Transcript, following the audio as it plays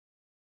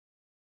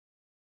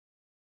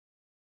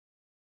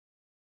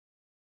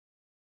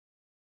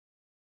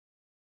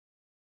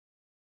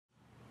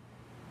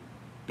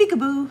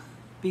Peekaboo,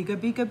 beeka,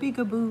 beeka,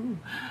 beekaboo.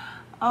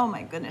 Oh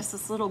my goodness,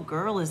 this little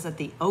girl is at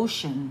the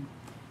ocean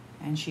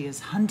and she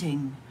is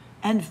hunting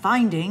and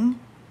finding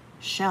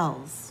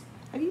shells.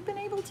 Have you been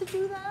able to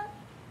do that?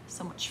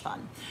 So much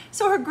fun.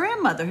 So her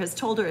grandmother has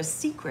told her a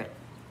secret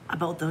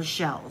about those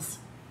shells,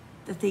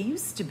 that they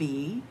used to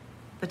be,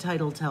 the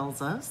title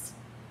tells us,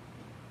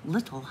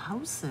 little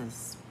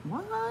houses.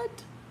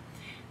 What?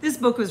 This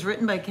book was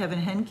written by Kevin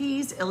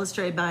Henkel,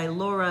 illustrated by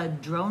Laura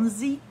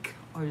Dronzek,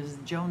 or is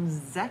it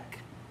Dronzek?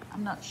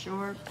 I'm not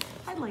sure.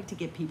 I'd like to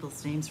get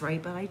people's names right,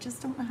 but I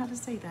just don't know how to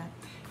say that.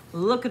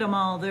 Look at them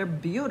all, they're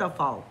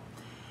beautiful.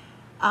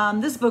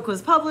 This book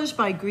was published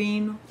by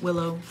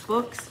Greenwillow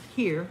Books.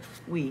 Here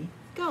we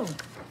go.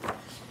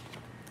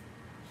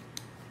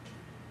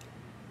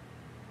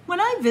 When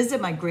I visit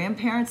my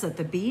grandparents at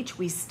the beach,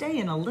 we stay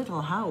in a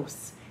little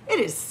house. It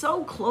is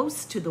so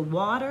close to the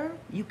water,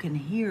 you can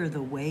hear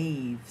the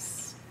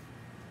waves.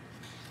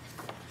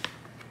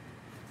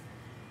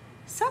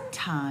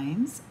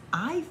 Sometimes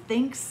I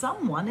think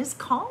someone is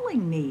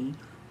calling me,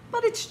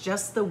 but it's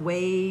just the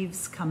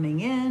waves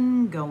coming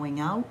in, going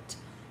out,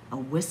 a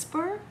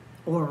whisper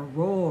or a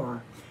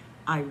roar.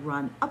 I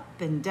run up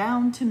and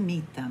down to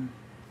meet them.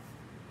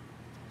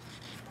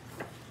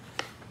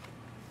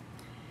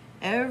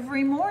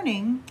 Every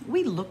morning,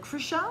 we look for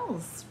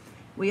shells.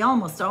 We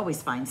almost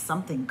always find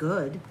something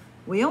good.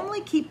 We only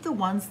keep the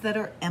ones that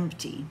are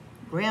empty.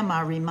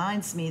 Grandma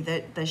reminds me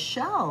that the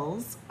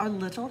shells are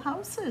little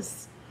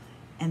houses,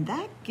 and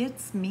that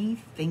gets me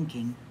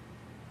thinking.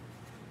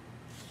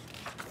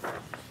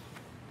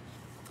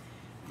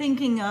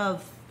 Thinking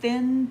of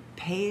thin,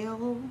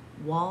 pale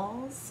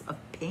walls of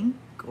pink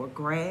or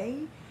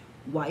gray,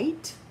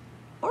 white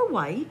or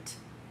white,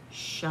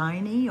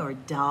 shiny or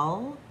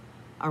dull,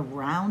 a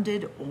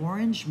rounded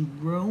orange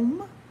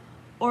room,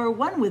 or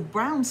one with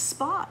brown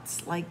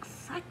spots like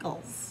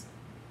freckles.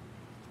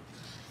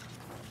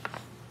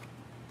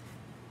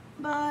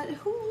 But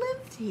who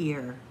lived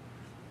here?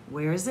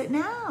 Where is it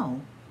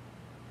now?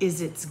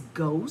 Is its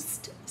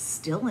ghost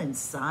still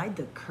inside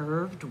the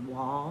curved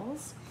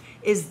walls?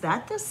 Is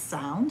that the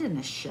sound in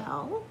a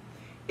shell?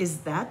 Is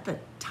that the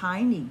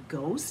tiny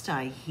ghost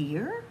I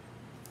hear?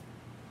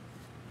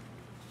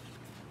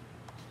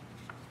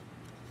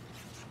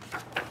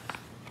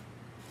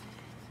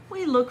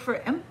 We look for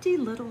empty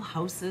little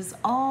houses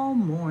all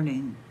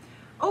morning.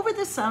 Over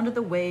the sound of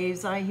the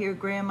waves, I hear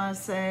Grandma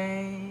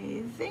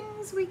say,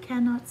 things we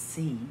cannot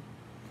see.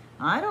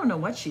 I don't know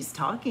what she's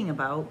talking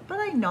about, but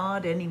I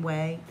nod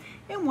anyway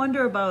and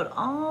wonder about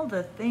all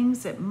the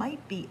things that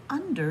might be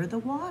under the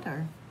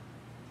water.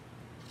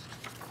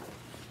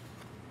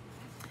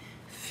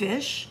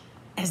 Fish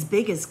as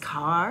big as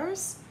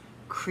cars,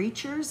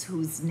 creatures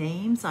whose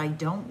names I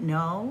don't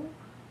know,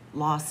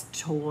 lost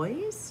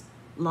toys,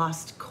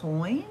 lost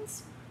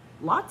coins,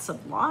 lots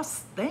of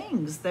lost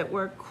things that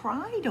were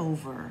cried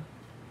over.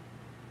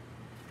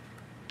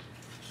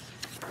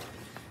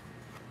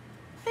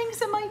 Things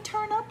that might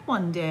turn up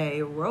one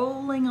day,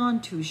 rolling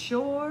onto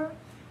shore,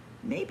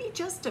 maybe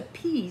just a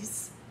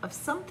piece of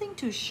something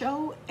to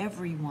show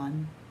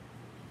everyone.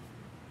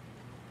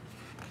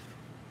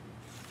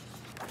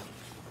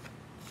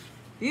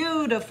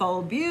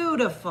 Beautiful,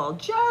 beautiful,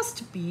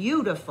 just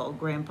beautiful,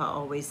 Grandpa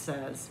always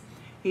says.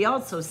 He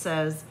also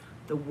says,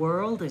 the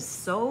world is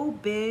so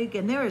big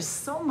and there is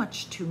so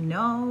much to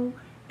know,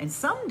 and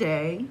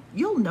someday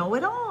you'll know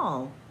it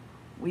all.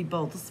 We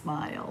both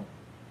smile.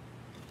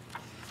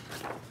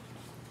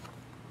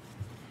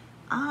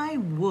 I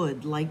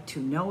would like to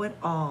know it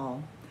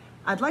all.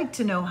 I'd like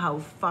to know how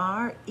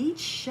far each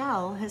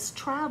shell has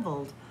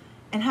traveled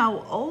and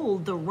how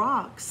old the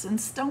rocks and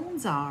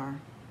stones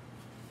are.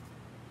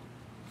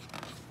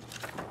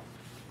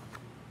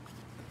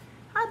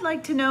 I'd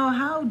like to know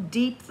how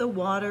deep the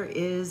water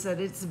is at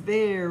its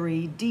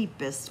very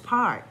deepest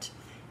part,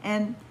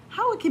 and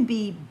how it can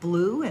be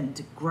blue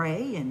and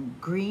gray and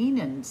green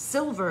and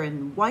silver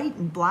and white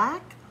and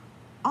black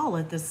all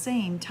at the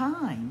same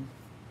time.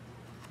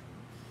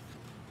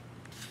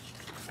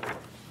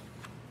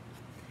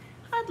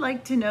 I'd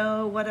like to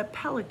know what a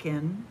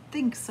pelican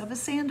thinks of a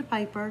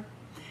sandpiper,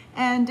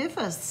 and if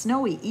a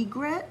snowy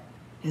egret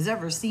has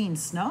ever seen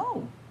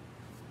snow.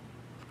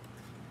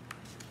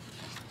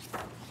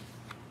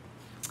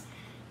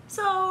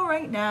 So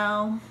right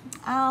now,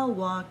 I'll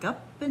walk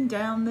up and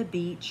down the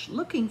beach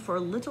looking for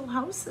little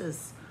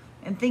houses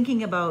and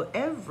thinking about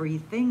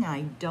everything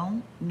I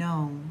don't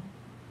know.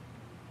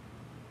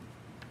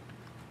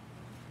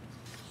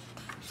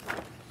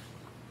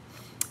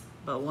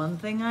 But one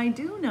thing I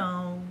do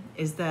know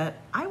is that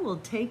I will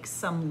take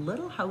some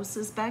little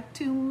houses back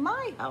to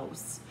my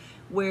house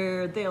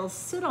where they'll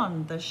sit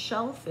on the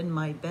shelf in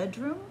my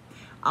bedroom.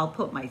 I'll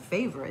put my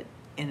favorite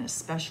in a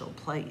special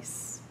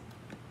place.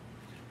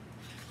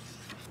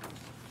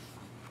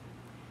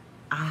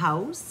 A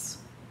house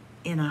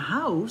in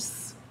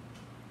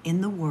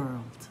the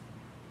world.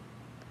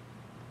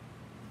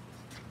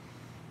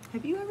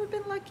 Have you ever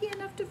been lucky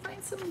enough to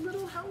find some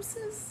little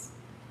houses?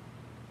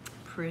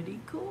 Pretty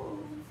cool.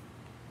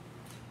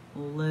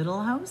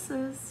 Little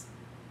houses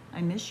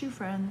I miss you,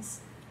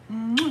 friends.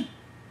 Mwah.